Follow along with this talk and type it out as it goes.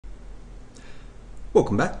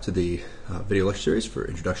Welcome back to the video lecture series for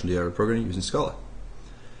Introduction to Data Programming using Scala.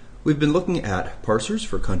 We've been looking at parsers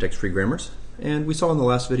for context-free grammars, and we saw in the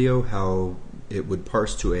last video how it would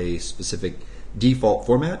parse to a specific default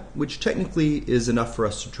format, which technically is enough for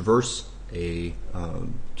us to traverse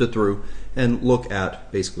through and look at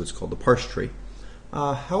basically what's called the parse tree.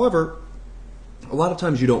 However, a lot of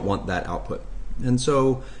times you don't want that output, and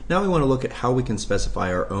so now we want to look at how we can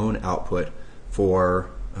specify our own output for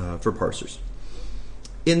parsers.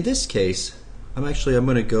 In this case, I'm going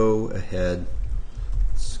to go ahead,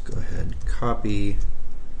 copy,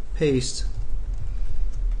 paste,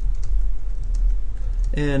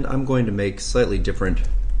 and I'm going to make slightly different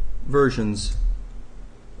versions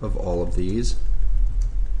of all of these.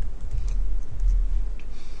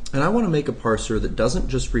 And I want to make a parser that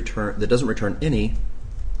doesn't return any,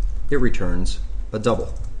 it returns a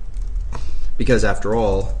double. Because after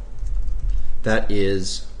all, that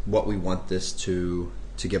is what we want this to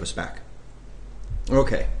give us back.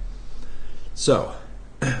 Okay, so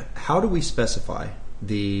how do we specify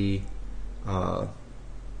the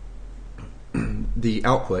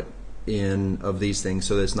output of these things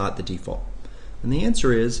so that it's not the default? And the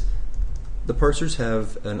answer is the parsers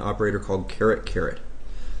have an operator called caret.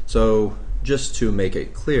 So just to make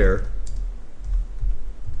it clear,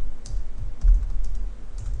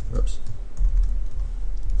 oops.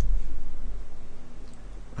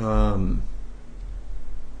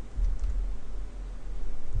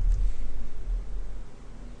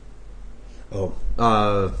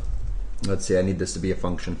 Let's see, I need this to be a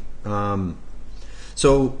function.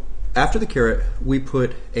 So after the caret, we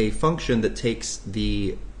put a function that takes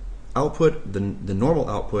the output, the normal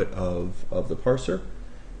output of the parser,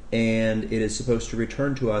 and it is supposed to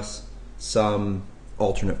return to us some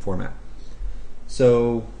alternate format.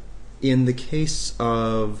 So in the case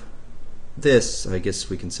of this, I guess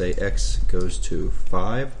we can say x goes to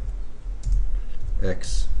 5,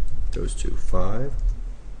 x goes to 5.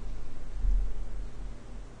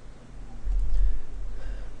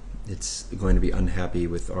 It's going to be unhappy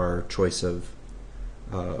with our choice of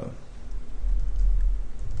I'm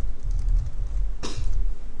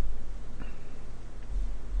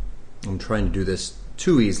trying to do this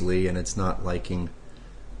too easily, and it's not liking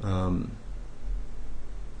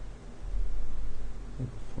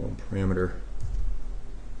parameter.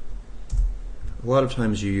 A lot of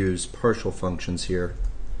times you use partial functions here,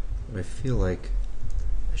 but I feel like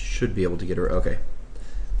I should be able to get her. Okay,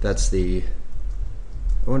 that's the.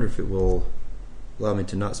 I wonder if it will allow me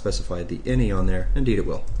to not specify the any on there. Indeed it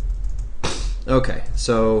will. Okay,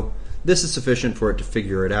 so this is sufficient for it to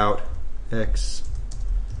figure it out. X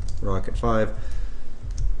rocket 5.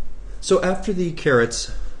 So after the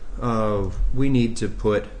carets, we need to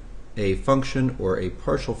put a function or a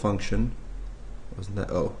partial function. Wasn't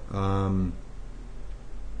that? Oh.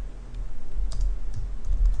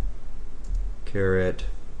 Caret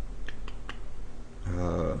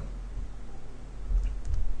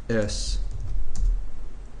S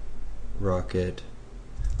rocket.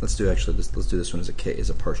 Let's do this one as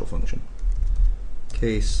a partial function.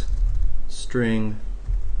 Case string.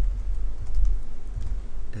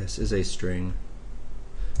 S is a string.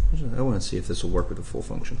 I want to see if this will work with a full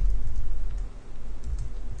function.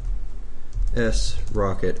 S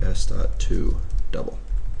rocket S dot to double.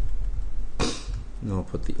 And I'll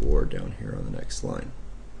put the or down here on the next line.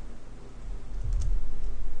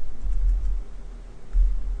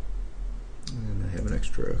 And I have an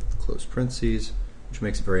extra close parentheses, which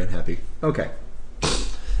makes it very unhappy. Okay.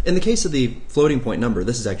 In the case of the floating point number,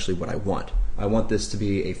 this is actually what I want. I want this to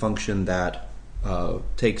be a function that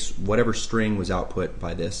takes whatever string was output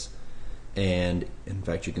by this, and in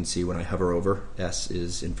fact you can see when I hover over, S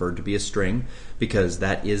is inferred to be a string because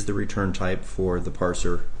that is the return type for the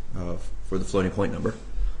parser for the floating point number.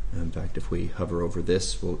 And in fact, if we hover over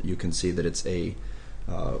this, you can see that it's a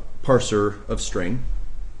parser of string.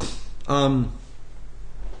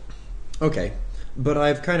 Okay, but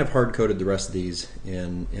I've kind of hard-coded the rest of these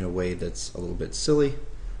in a way that's a little bit silly.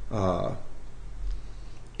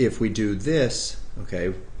 If we do this,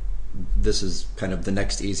 okay, this is kind of the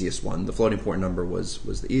next easiest one. The floating point number was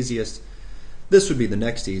the easiest. This would be the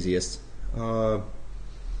next easiest. One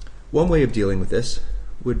way of dealing with this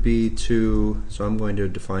would be so I'm going to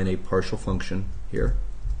define a partial function here.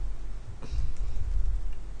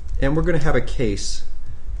 And we're going to have a case.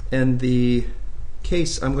 And the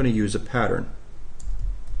case, I'm going to use a pattern.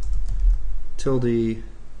 Tilde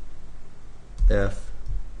F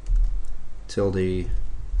tilde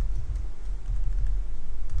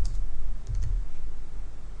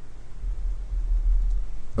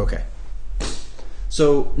Okay.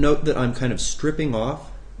 So note that I'm kind of stripping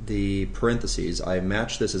off the parentheses, I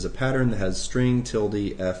match this as a pattern that has string,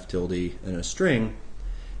 tilde, f, tilde, and a string,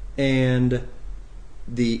 and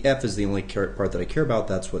the f is the only part that I care about.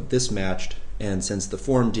 That's what this matched, and since the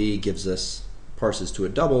form D gives us parses to a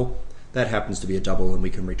double, that happens to be a double, and we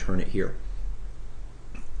can return it here.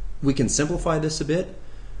 We can simplify this a bit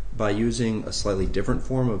by using a slightly different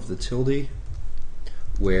form of the tilde,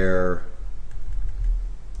 where,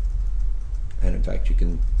 and in fact you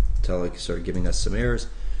can tell it started giving us some errors.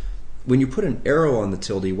 When you put an arrow on the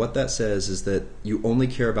tilde, what that says is that you only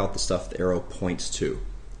care about the stuff the arrow points to.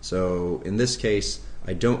 So in this case,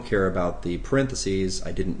 I don't care about the parentheses.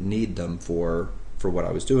 I didn't need them for what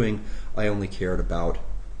I was doing. I only cared about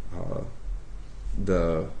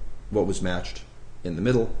what was matched in the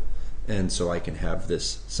middle, and so I can have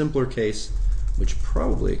this simpler case, which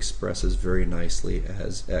probably expresses very nicely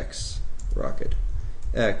as x rocket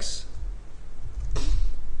x,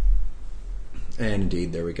 and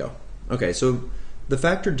indeed there we go. Okay, so the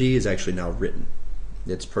factor D is actually now written.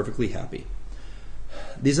 It's perfectly happy.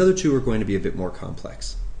 These other two are going to be a bit more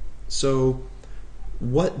complex. So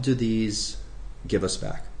what do these give us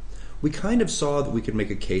back? We kind of saw that we could make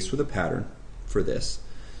a case with a pattern for this.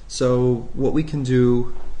 So what we can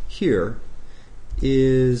do here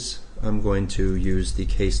is, I'm going to use the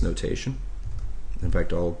case notation. In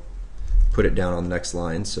fact, I'll put it down on the next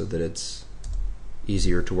line so that it's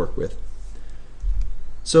easier to work with.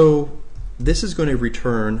 So this is going to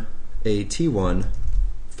return a T1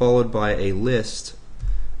 followed by a list,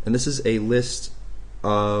 and this is a list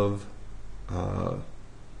of well,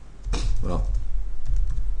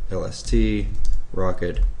 LST,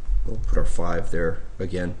 rocket, we'll put our 5 there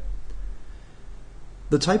again.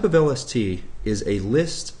 The type of LST is a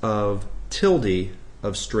list of tilde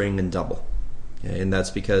of string and double. Okay, and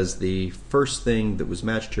that's because the first thing that was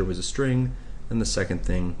matched here was a string, and the second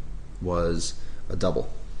thing was a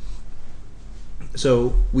double.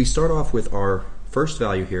 So we start off with our first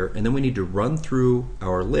value here, and then we need to run through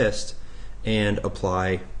our list and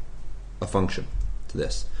apply a function to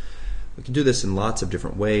this. We can do this in lots of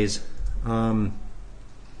different ways.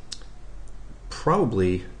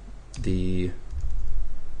 Probably if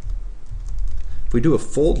we do a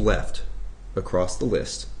fold left across the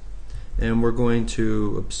list, and we're going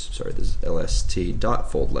to, oops, sorry, this is LST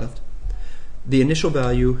dot fold left. The initial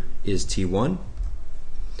value is T1,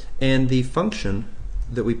 and the function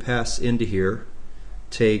that we pass into here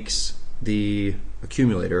takes the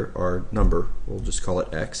accumulator, our number, we'll just call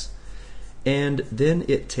it x, and then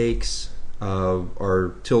it takes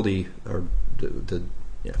our tilde, or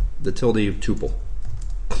the tilde tuple.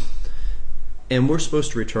 And we're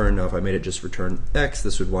supposed to return, now if I made it just return x,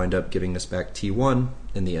 this would wind up giving us back T1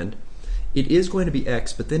 in the end. It is going to be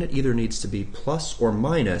x, but then it either needs to be plus or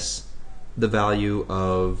minus the value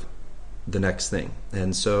of the next thing.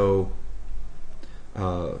 And so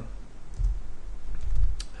how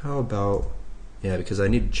about, yeah, because I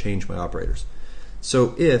need to change my operators.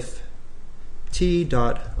 So if t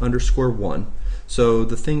dot underscore 1, so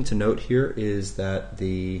the thing to note here is that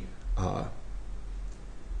to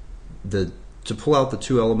pull out the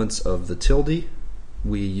two elements of the tilde,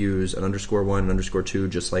 we use an underscore 1 and underscore 2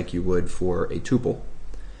 just like you would for a tuple.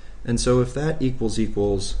 And so if that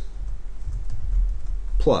equals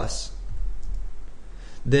plus,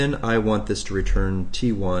 then I want this to return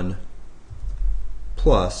T1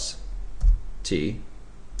 plus T,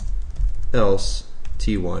 else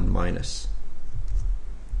T1 minus.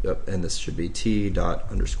 Yep, and this should be T dot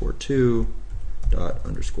underscore 2 dot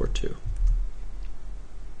underscore 2.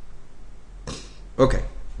 Okay,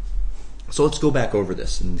 so let's go back over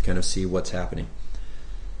this and kind of see what's happening.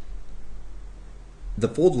 The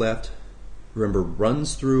fold left, remember,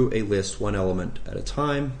 runs through a list one element at a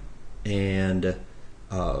time, and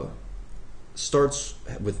starts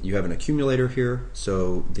with, you have an accumulator here,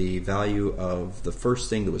 so the value of the first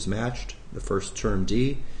thing that was matched, the first term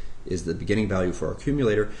D, is the beginning value for our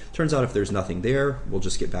accumulator. Turns out if there's nothing there, we'll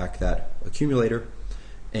just get back that accumulator,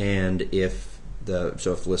 and if the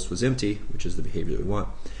list was empty, which is the behavior that we want,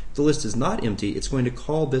 if the list is not empty, it's going to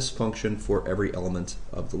call this function for every element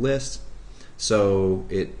of the list. So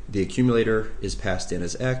the accumulator is passed in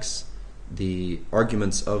as x, the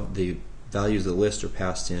arguments of the values of the list are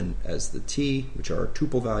passed in as the t, which are our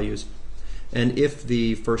tuple values, and if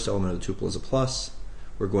the first element of the tuple is a plus,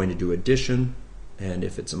 we're going to do addition, and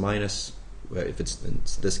if it's a minus, if it's, in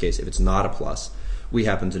this case, if it's not a plus, we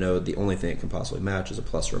happen to know the only thing it can possibly match is a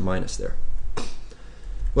plus or a minus there.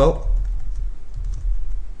 Well,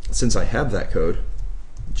 since I have that code,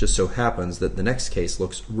 it just so happens that the next case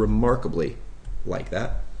looks remarkably like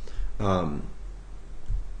that. And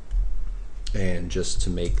just to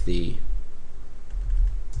make the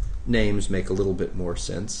names make a little bit more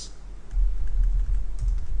sense.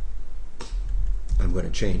 I'm going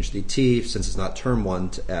to change the T, since it's not term 1,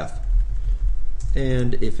 to F.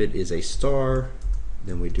 And if it is a star,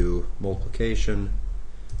 then we do multiplication,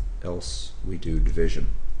 else we do division.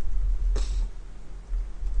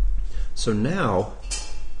 So now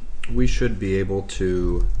we should be able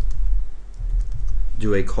to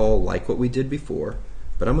do a call like what we did before,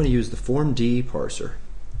 but I'm going to use the form D parser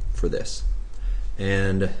for this.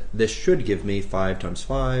 And this should give me 5 times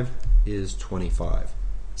 5 is 25.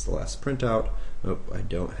 It's the last printout. Oh, I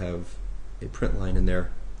don't have a print line in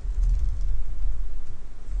there.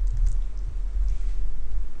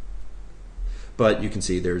 But you can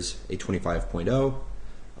see there's a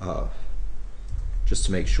 25.0. Just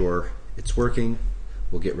to make sure it's working,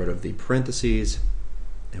 we'll get rid of the parentheses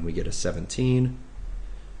and we get a 17.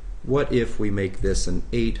 What if we make this an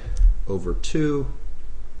 8 over 2?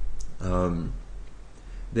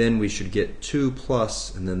 Then we should get 2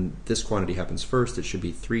 plus, and then this quantity happens first. It should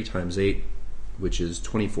be 3 times 8, which is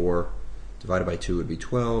 24. Divided by 2 would be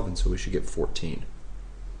 12, and so we should get 14.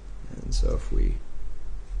 And so if we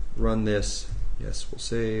run this, yes, we'll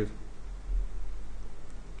save.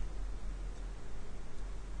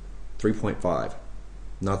 3.5,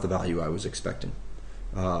 not the value I was expecting.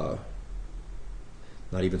 Not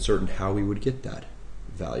even certain how we would get that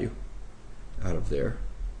value out of there.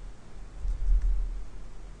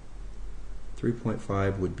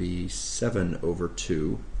 3.5 would be 7 over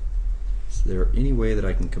 2. Is there any way that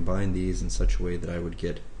I can combine these in such a way that I would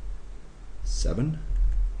get 7?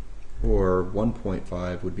 Or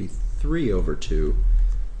 1.5 would be 3 over 2,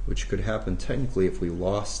 which could happen technically if we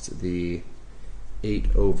lost the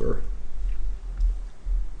 8 over.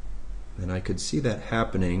 And I could see that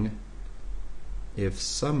happening if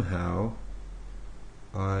somehow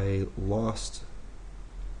I lost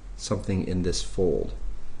something in this fold.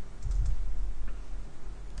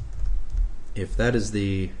 If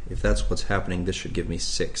that's what's happening, this should give me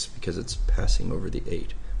 6 because it's passing over the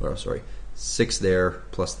 8. Or sorry, 6 there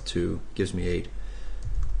plus the 2 gives me 8.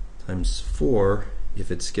 Times 4,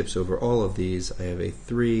 if it skips over all of these, I have a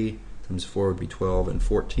 3 times 4 would be 12 and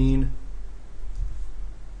 14.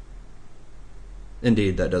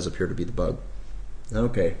 Indeed, that does appear to be the bug.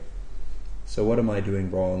 Okay, so what am I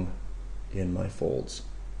doing wrong in my folds?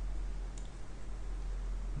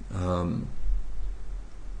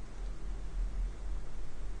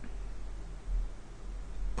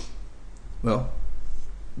 Well,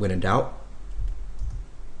 when in doubt,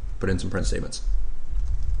 put in some print statements.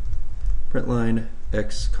 Print line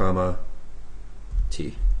x comma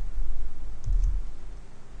t.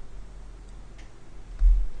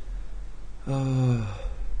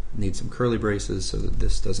 Need some curly braces so that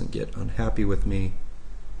this doesn't get unhappy with me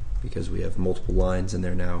because we have multiple lines in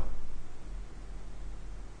there now.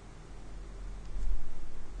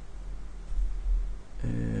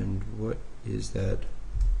 And what is that?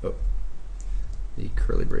 Oh, the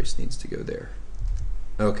curly brace needs to go there.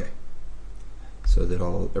 Okay, so that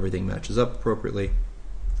everything matches up appropriately.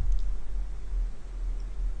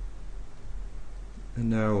 And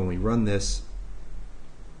now when we run this,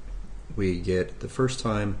 we get the first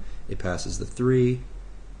time it passes the 3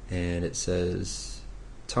 and it says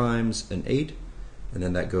times an 8, and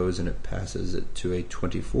then that goes and it passes it to a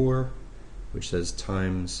 24 which says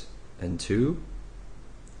times and 2.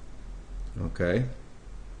 Okay.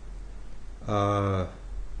 Now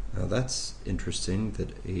that's interesting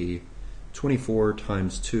that a 24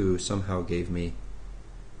 times 2 somehow gave me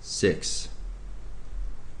 6.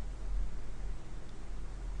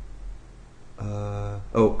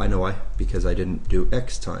 Oh, I know why. Because I didn't do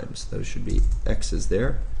x times. Those should be x's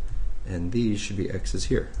there, and these should be x's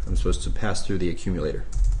here. I'm supposed to pass through the accumulator.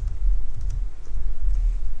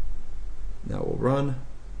 Now we'll run.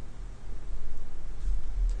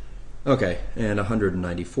 Okay, and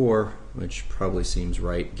 194, which probably seems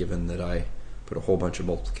right given that I put a whole bunch of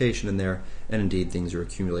multiplication in there, and indeed things are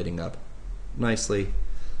accumulating up nicely.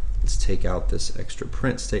 Let's take out this extra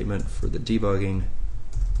print statement for the debugging.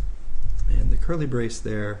 And the curly brace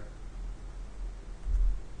there.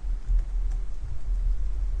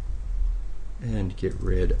 And get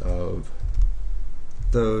rid of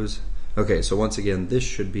those. Okay, so once again, this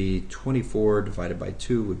should be 24 divided by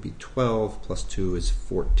 2 would be 12, plus 2 is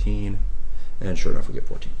 14. And sure enough, we get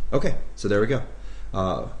 14. Okay, so there we go.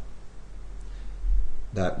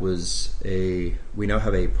 That was we now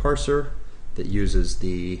have a parser that uses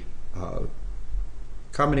the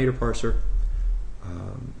combinator parser,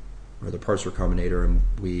 or the parser combinator, and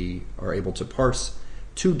we are able to parse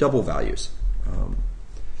 2 double values.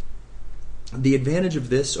 The advantage of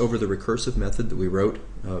this over the recursive method that we wrote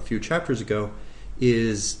a few chapters ago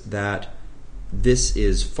is that this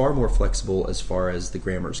is far more flexible as far as the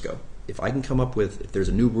grammars go. If I can come up with, if there's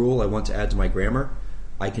a new rule I want to add to my grammar,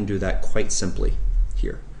 I can do that quite simply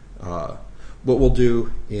here. What we'll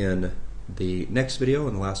do in the next video,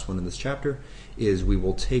 and the last one in this chapter, is we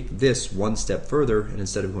will take this one step further, and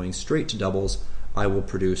instead of going straight to doubles, I will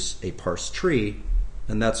produce a parse tree,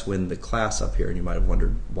 and that's when the class up here, and you might have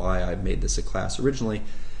wondered why I made this a class originally,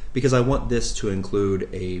 because I want this to include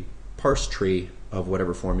a parse tree of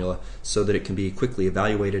whatever formula so that it can be quickly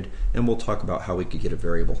evaluated, and we'll talk about how we could get a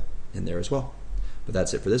variable in there as well. But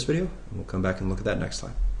that's it for this video, and we'll come back and look at that next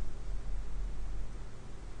time.